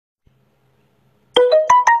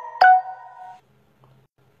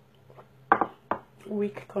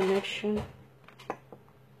weak connection.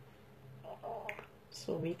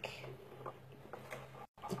 So weak.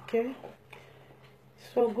 Okay.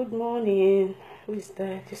 So good morning. Who is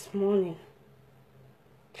there this morning?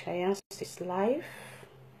 Giants is live.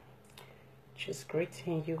 Just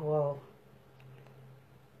greeting you all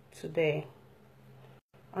today.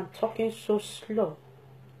 I'm talking so slow.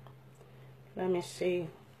 Let me see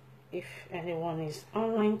if anyone is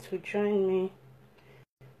online to join me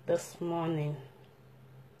this morning.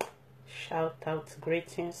 Shout out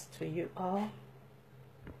greetings to you all.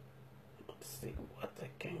 Let's see what I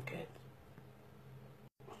can get.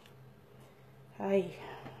 Hi,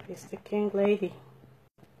 it's the King Lady.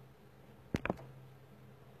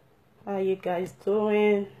 How you guys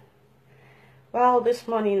doing? Well, this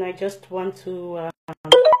morning I just want to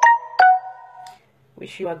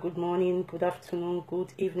wish you a good morning, good afternoon,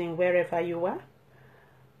 good evening, wherever you are.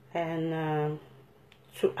 And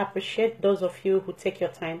to appreciate those of you who take your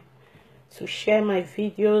time to share my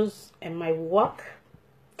videos and my work.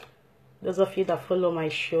 Those of you that follow my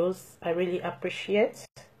shows, I really appreciate.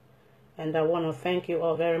 And I want to thank you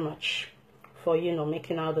all very much for,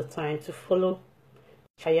 making out the time to follow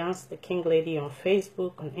Chayance, the King Lady, on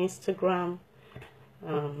Facebook, on Instagram.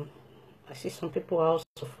 I see some people are also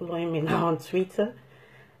following me now on Twitter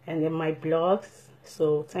and in my blogs.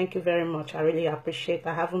 So thank you very much. I really appreciate.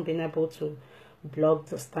 I haven't been able to blog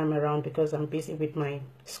this time around because I'm busy with my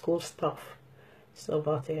school stuff. So,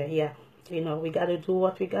 but yeah, we got to do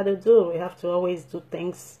what we got to do. We have to always do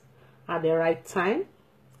things at the right time.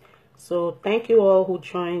 So thank you all who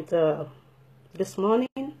joined this morning,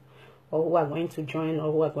 or who are going to join,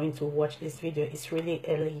 or who are going to watch this video. It's really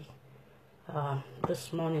early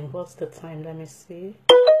this morning. What's the time? Let me see.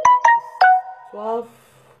 12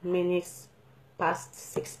 minutes past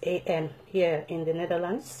 6 a.m. here in the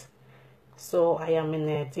Netherlands. So I am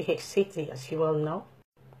in DH City, as you all know.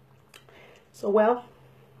 So well,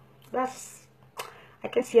 I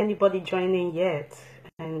can't see anybody joining yet,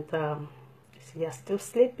 and they are still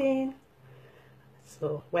sleeping.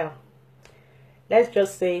 So well, let's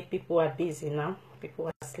just say people are busy now. People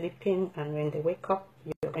are sleeping, and when they wake up,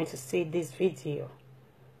 you're going to see this video.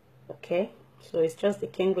 Okay, so it's just the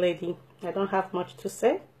King Lady. I don't have much to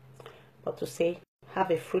say, but to say have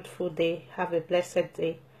a fruitful day, have a blessed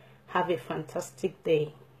day, have a fantastic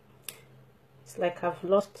day. It's like I've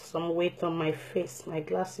lost some weight on my face. My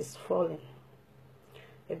glass is falling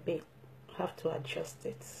a bit. I have to adjust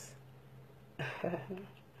it.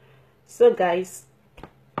 So guys,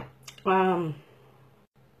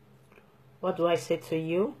 what do I say to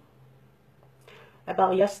you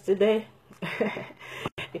about yesterday?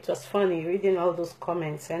 It was funny reading all those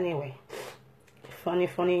comments anyway. Funny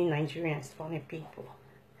Nigerians, funny people.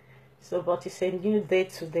 So but it's a new day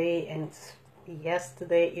today, and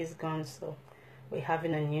yesterday is gone, so we're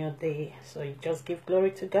having a new day. So you just give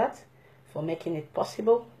glory to God for making it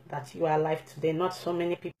possible that you are alive today. Not so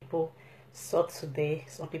many people saw today.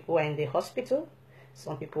 Some people are in the hospital,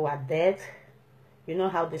 some people are dead. You know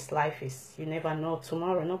how this life is. You never know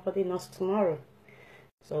tomorrow. Nobody knows tomorrow.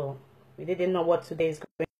 So we didn't know what today is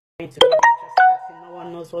going to be. No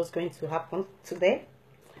one knows what's going to happen today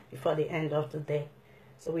before the end of the day.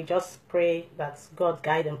 So we just pray that God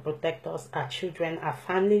guide and protect us, our children, our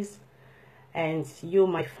families, and you,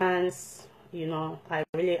 my fans. I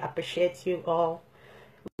really appreciate you all.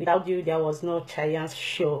 Without you, there was no Chayance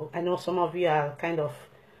show. I know some of you are kind of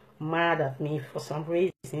mad at me for some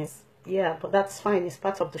reasons. Yeah, but that's fine. It's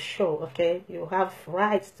part of the show, okay? You have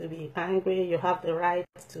rights to be angry. You have the right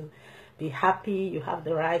to be happy. You have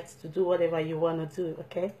the right to do whatever you want to do,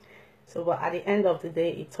 okay? So, but at the end of the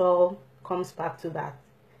day, it all comes back to that.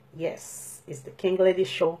 Yes, it's the King Lady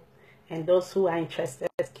show. And those who are interested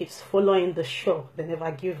keeps following the show. They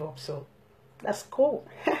never give up. So, that's cool.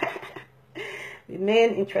 The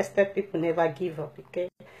main interested people never give up, okay?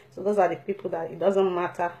 So, those are the people that it doesn't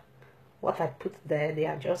matter what I put there, they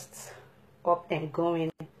are just up and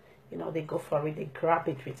going. They go for it, they grab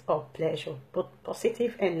it with all pleasure, both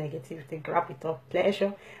positive and negative. They grab it all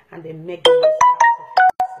pleasure and they make the most out of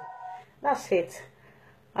it. So that's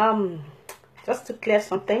it. Just to clear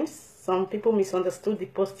some things, some people misunderstood the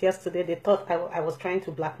post yesterday. They thought I was trying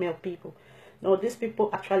to blackmail people. No, these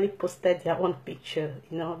people actually posted their own picture.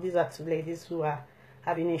 These are two ladies who are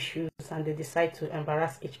having issues, and they decide to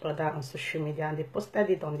embarrass each other on social media, and they posted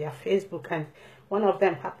it on their Facebook, and one of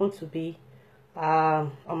them happened to be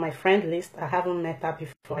on my friend list. I haven't met her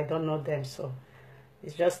before. I don't know them, so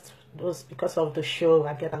it's just those, because of the show,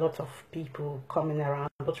 I get a lot of people coming around,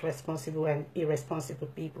 both responsible and irresponsible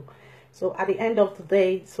people. So at the end of the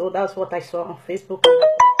day, so that's what I saw on Facebook.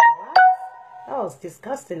 That was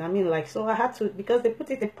disgusting. I mean, like, so I had to, because they put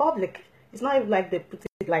it in public. It's not even like they put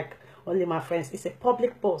it like only my friends. It's a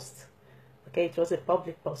public post. Okay, it was a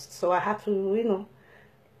public post. So I had to,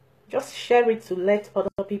 just share it to let other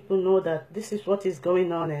people know that this is what is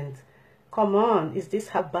going on. And come on, is this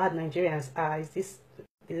how bad Nigerians are? Is this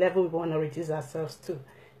the level we want to reduce ourselves to?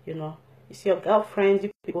 It's your girlfriend.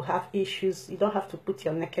 You people have issues. You don't have to put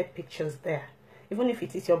your naked pictures there. Even if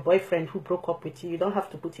it is your boyfriend who broke up with you, you don't have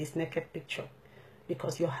to put his naked picture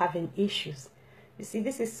because you're having issues. You see,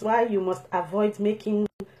 this is why you must avoid making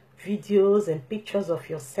videos and pictures of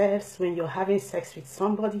yourselves when you're having sex with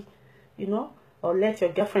somebody, or let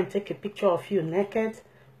your girlfriend take a picture of you naked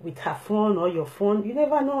with her phone or your phone. You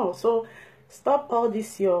never know. So stop all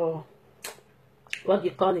this, what do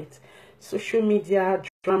you call it, social media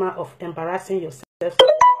drama of embarrassing yourself with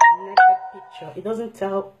naked picture. It doesn't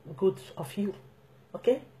tell good of you,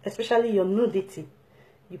 okay? Especially your nudity.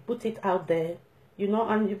 You put it out there,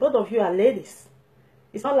 and both of you are ladies.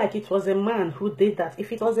 It's not like it was a man who did that.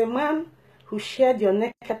 If it was a man who shared your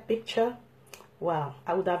naked picture, wow,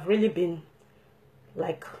 I would have really been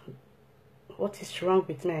like, what is wrong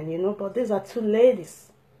with men, But these are two ladies.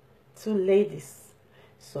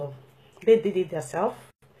 So they did it themselves.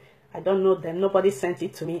 I don't know them. Nobody sent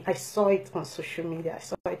it to me. I saw it on social media. I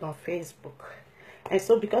saw it on Facebook. And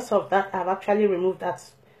so because of that, I've actually removed that,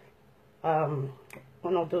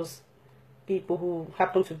 one of those people who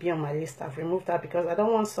happen to be on my list. I've removed that because I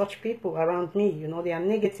don't want such people around me. They are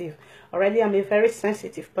negative. Already, I'm a very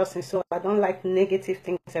sensitive person, so I don't like negative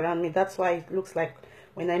things around me. That's why it looks like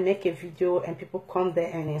when I make a video and people come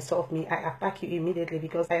there and insult me, I attack you immediately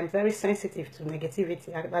because I am very sensitive to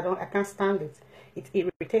negativity. I can't stand it. It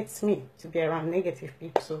irritates me to be around negative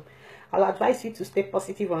people. So I'll advise you to stay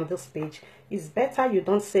positive on this page. It's better you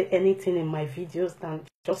don't say anything in my videos than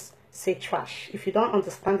just say trash. If you don't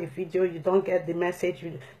understand the video, you don't get the message,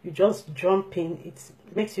 you just jump in, it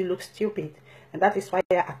makes you look stupid. And that is why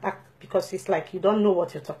I attack, because it's like you don't know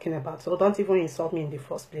what you're talking about. So don't even insult me in the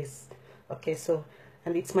first place. Okay, so,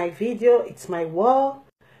 and it's my video, it's my wall,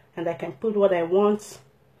 and I can put what I want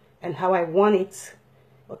and how I want it.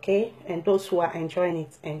 Okay, and those who are enjoying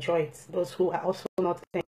it, enjoy it. Those who are also not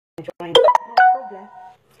enjoying it, no problem.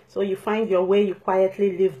 So you find your way, you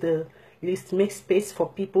quietly leave the list, make space for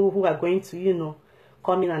people who are going to,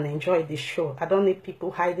 come in and enjoy the show. I don't need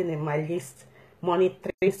people hiding in my list,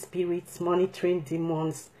 monitoring spirits, monitoring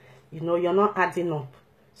demons. You're not adding up.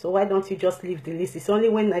 So why don't you just leave the list? It's only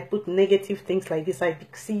when I put negative things like this, I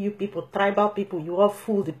see you people, tribal people, you all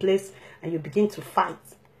fool the place and you begin to fight.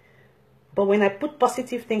 But when I put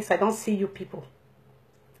positive things, I don't see you people.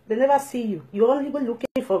 They never see you. You're only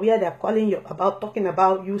looking for where they're calling you about, talking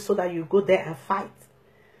about you so that you go there and fight.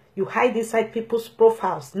 You hide inside people's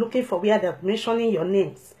profiles, looking for where they're mentioning your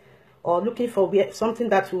names. Or looking for something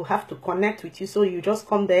that will have to connect with you. So you just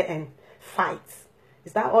come there and fight.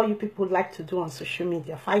 Is that all you people like to do on social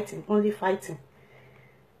media? Fighting, only fighting.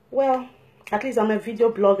 Well, at least I'm a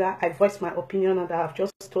video blogger. I voice my opinion and I've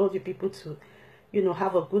just told you people to,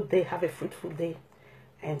 have a good day, have a fruitful day.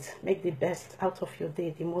 And make the best out of your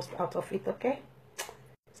day, the most out of it, okay?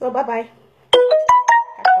 So, bye-bye.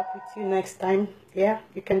 Catch up with you next time. Yeah,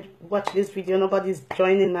 you can watch this video. Nobody's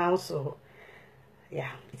joining now, so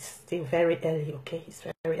yeah, it's still very early, okay? It's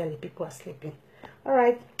very early. People are sleeping. All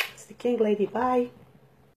right, it's the King Lady. Bye.